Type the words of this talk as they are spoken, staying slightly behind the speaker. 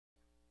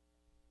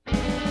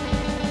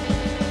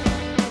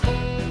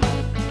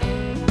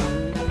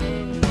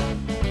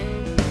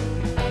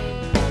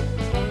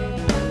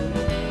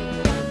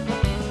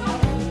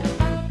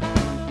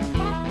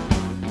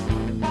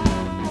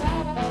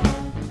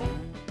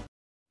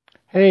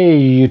Hey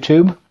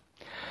YouTube.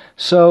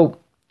 So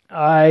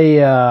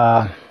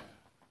I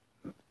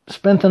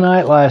spent the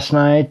night last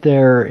night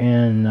there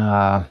in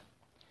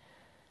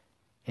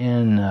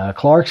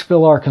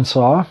Clarksville,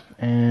 Arkansas,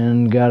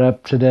 and got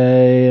up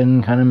today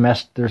and kind of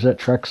messed. There's that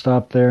truck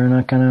stop there, and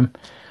I kind of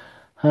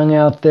hung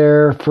out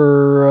there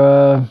for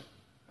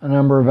a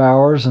number of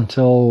hours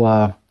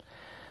until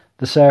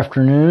this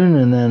afternoon,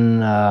 and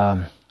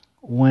then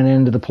went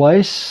into the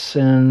place,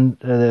 and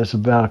there's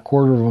about a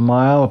quarter of a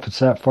mile if it's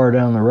that far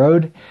down the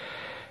road,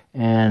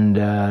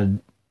 and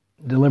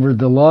delivered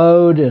the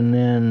load. And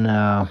then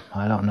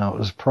I don't know, it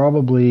was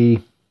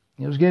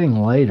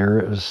getting later.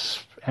 It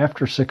was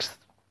after 6.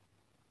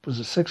 Was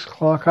it 6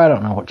 o'clock? I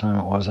don't know what time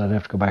it was. I'd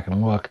have to go back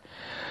and look.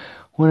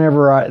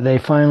 Whenever they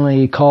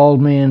finally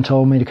called me and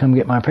told me to come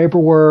get my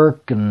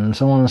paperwork and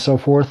so on and so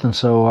forth, and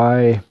so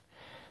I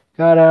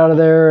got out of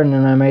there, and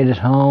then I made it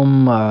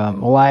home.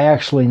 I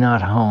actually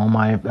not home.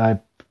 I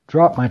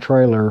dropped my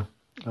trailer.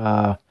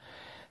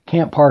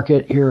 Can't park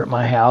it here at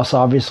my house.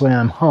 Obviously,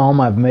 I'm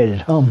home. I've made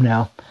it home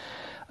now.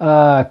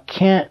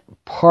 Can't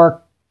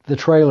park the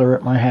trailer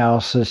at my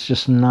house. It's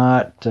just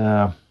not.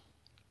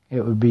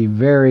 It would be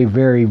very,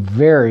 very,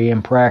 very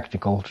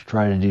impractical to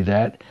try to do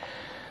that.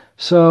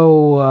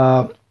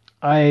 So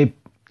I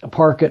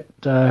park it.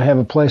 Have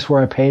a place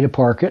where I pay to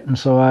park it, and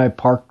so I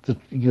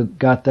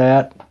got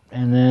that.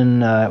 And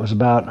then it was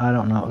about, I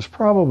don't know, it was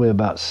probably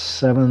about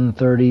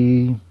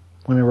 7:30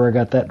 whenever I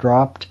got that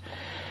dropped.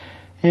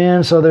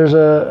 And so there's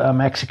a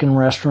Mexican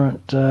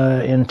restaurant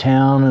in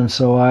town, and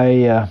so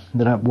I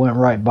went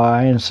right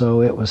by, and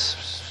so it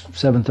was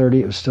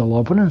 7:30, it was still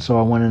open, and so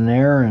I went in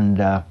there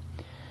and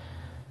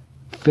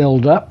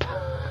filled up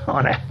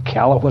on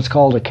what's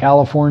called a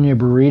California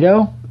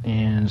burrito,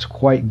 and it's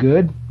quite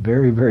good,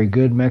 very, very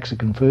good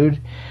Mexican food.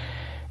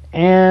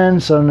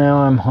 And so now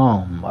I'm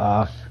home.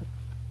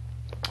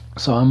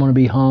 So I'm going to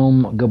be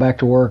home, go back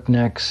to work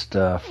next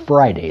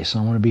Friday. So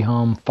I'm going to be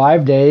home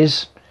 5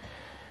 days,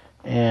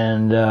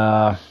 and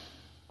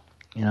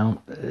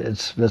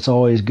it's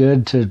always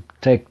good to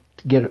take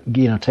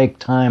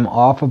time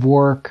off of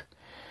work.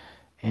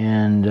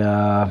 And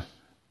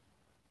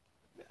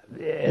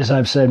as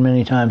I've said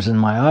many times in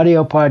my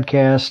audio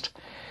podcast,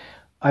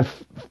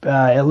 I've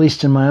at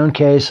least in my own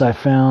case, I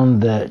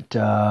found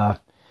that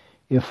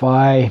if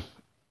I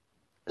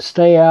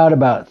stay out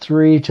about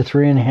 3 to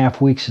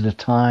 3.5 weeks at a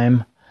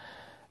time,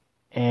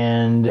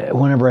 and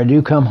whenever I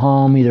do come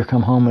home, either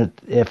come home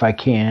if I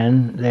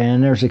can,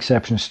 and there's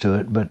exceptions to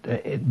it, but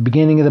at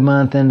beginning of the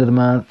month, end of the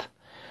month,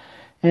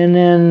 and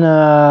then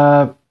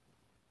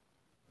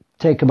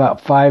take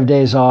about 5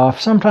 days off.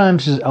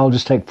 Sometimes I'll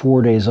just take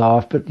 4 days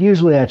off, but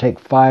usually I take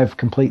 5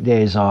 complete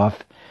days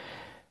off.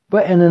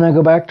 And then I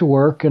go back to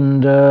work,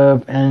 and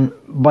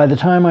by the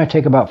time I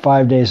take about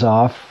 5 days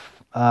off,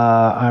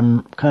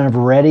 I'm kind of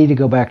ready to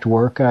go back to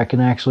work. I can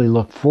actually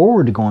look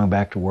forward to going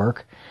back to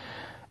work,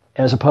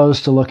 as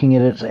opposed to looking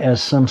at it as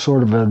some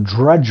sort of a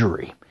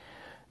drudgery.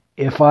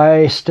 If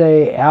I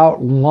stay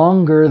out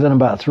longer than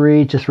about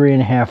 3 to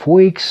 3.5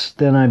 weeks,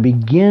 then I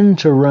begin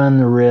to run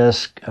the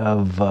risk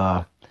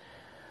of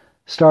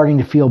starting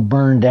to feel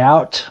burned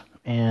out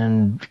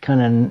and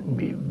kind of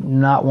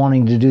not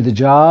wanting to do the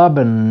job,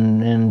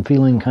 and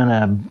feeling kind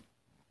of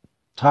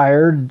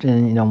tired,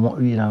 and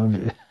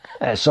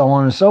so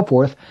on and so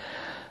forth.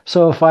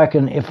 So if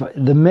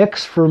the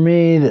mix for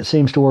me that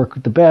seems to work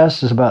the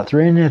best is about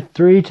 3 to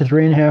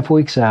 3.5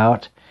 weeks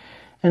out,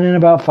 and then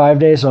about 5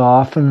 days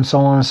off, and so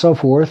on and so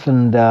forth.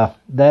 And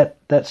that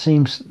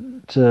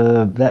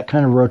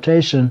kind of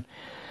rotation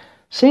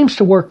seems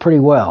to work pretty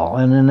well.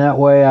 And in that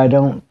way, I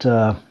don't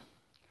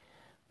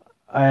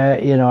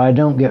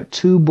get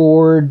too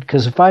bored,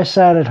 because if I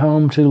sat at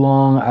home too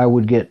long, I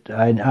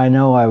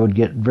know I would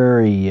get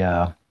very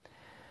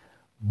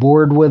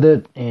bored with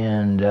it.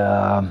 And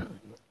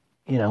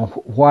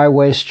why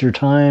waste your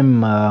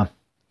time?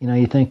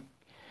 You think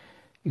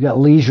you got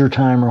leisure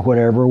time or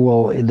whatever.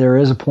 Well, there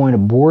is a point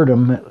of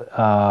boredom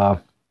that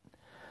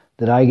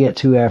I get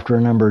to after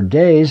a number of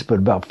days, but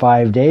about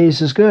 5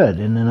 days is good,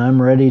 and then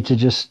I'm ready to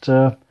just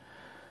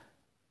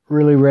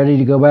really ready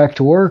to go back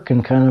to work,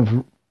 and kind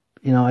of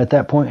at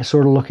that point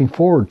sort of look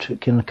forward to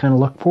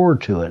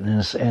it,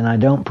 and I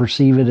don't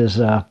perceive it as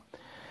a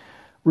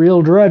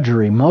real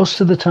drudgery. Most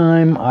of the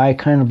time, I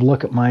kind of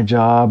look at my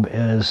job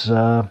as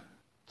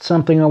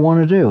something I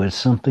want to do. It's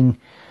something.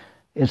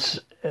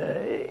 It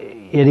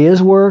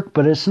is work,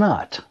 but it's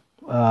not.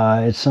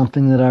 It's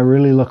something that I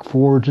really look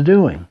forward to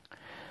doing.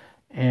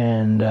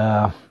 And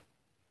I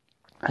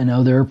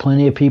know there are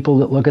plenty of people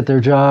that look at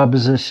their job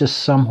as it's just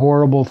some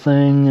horrible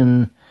thing,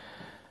 and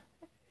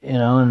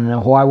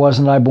why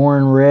wasn't I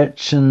born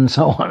rich, and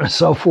so on and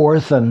so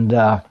forth. And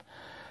I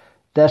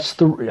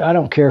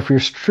don't care if you're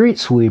a street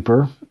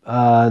sweeper,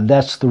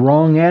 that's the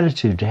wrong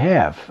attitude to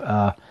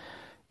have.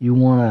 You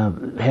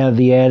want to have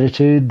the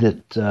attitude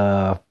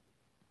that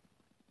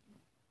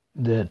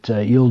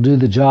you'll do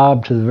the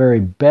job to the very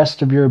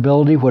best of your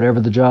ability, whatever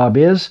the job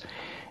is.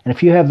 And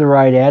if you have the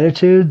right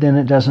attitude, then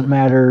it doesn't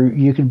matter.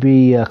 You could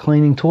be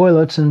cleaning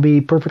toilets and be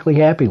perfectly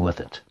happy with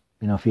it.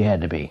 if you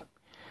had to be.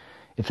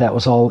 If that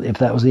was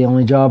the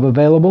only job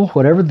available,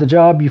 whatever the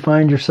job you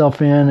find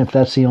yourself in, if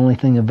that's the only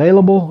thing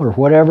available or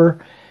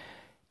whatever,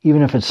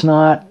 even if it's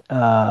not,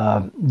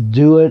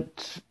 do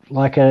it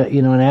like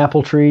an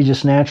apple tree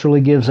just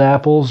naturally gives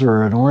apples,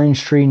 or an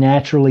orange tree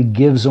naturally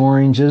gives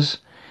oranges.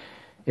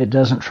 It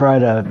doesn't try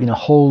to,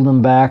 hold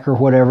them back or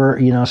whatever,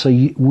 so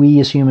we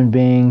as human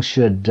beings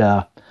should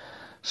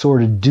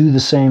sort of do the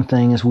same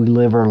thing as we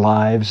live our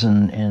lives,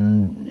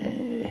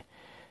 and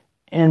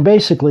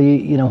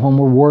basically, when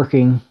we're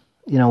working,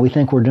 we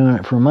think we're doing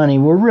it for money.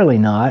 We're really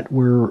not.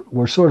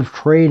 We're sort of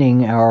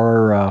trading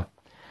our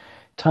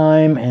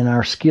time and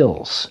our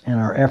skills and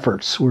our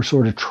efforts. We're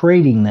sort of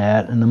trading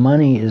that, and the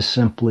money is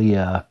simply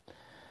a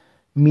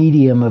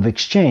medium of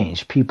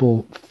exchange.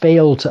 People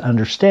fail to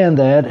understand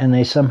that, and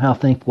they somehow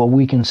think, well,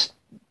 we can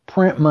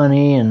print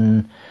money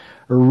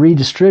or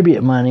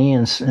redistribute money,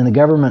 and the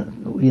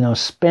government,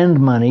 spend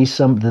money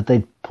that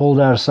they pulled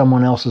out of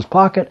someone else's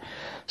pocket.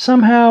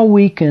 Somehow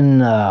we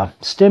can,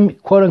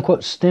 quote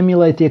unquote,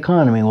 stimulate the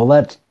economy. Well,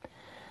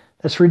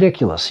 that's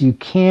ridiculous. You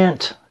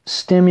can't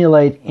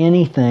stimulate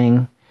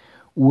anything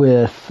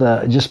with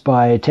just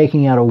by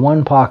taking out of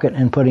one pocket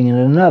and putting it in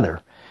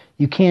another.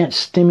 You can't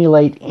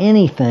stimulate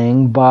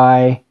anything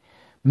by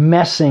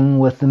messing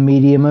with the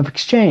medium of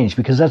exchange,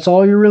 because that's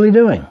all you're really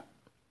doing.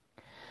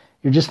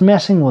 You're just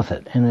messing with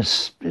it, and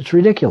it's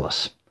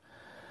ridiculous.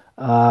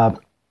 So,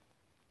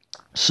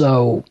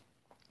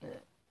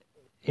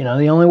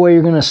 the only way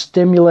you're going to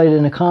stimulate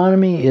an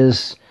economy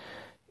is,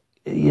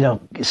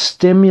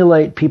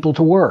 stimulate people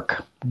to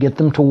work. Get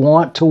them to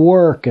want to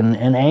work and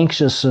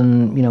anxious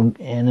and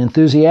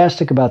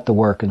enthusiastic about the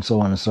work and so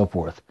on and so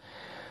forth.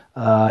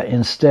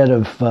 Instead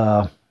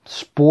of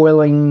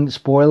spoiling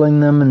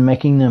them and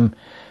making them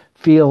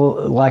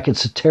feel like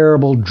it's a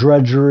terrible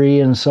drudgery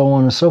and so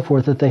on and so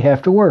forth that they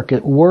have to work.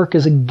 Work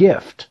is a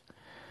gift.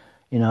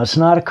 It's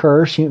not a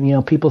curse.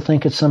 People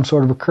think it's some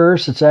sort of a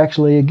curse. It's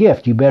actually a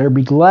gift. You better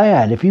be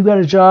glad. If you've got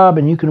a job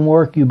and you can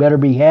work, you better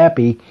be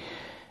happy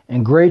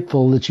and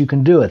grateful that you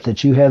can do it,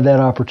 that you have that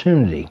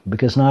opportunity,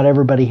 because not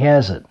everybody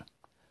has it.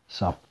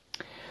 So,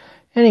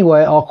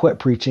 anyway, I'll quit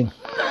preaching.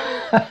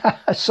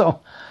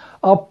 So,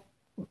 I'm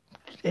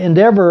going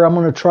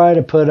to try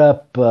to put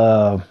up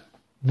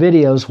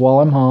videos while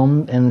I'm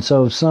home, and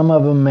so some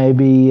of them may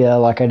be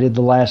like I did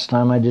the last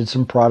time I did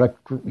some product,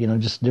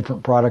 just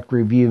different product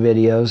review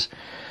videos.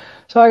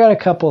 So I got a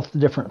couple of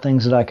different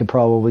things that I could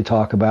probably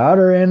talk about,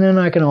 and then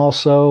I can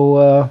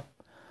also,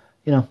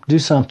 do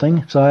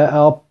something.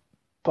 So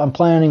I'm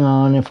planning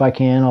on, if I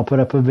can, I'll put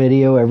up a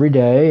video every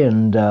day,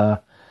 and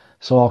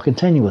so I'll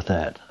continue with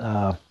that.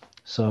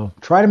 So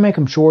try to make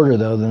them shorter,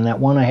 though, than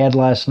that one I had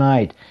last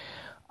night.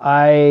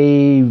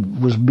 I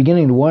was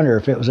beginning to wonder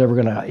if it was ever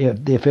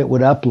if it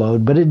would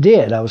upload, but it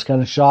did. I was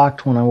kind of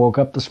shocked when I woke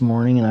up this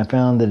morning and I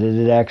found that it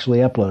had actually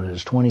uploaded.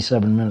 It's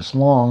 27 minutes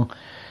long,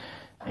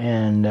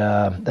 and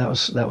that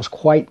was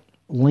quite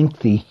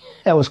lengthy.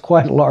 That was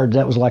quite large.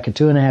 That was like a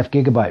 2.5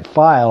 gigabyte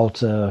file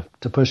to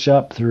push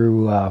up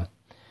through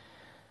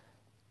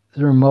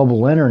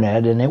mobile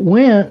internet, and it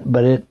went,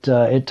 but it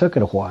took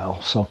it a while.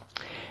 So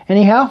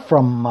anyhow,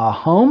 from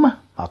home,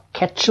 I'll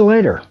catch you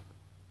later.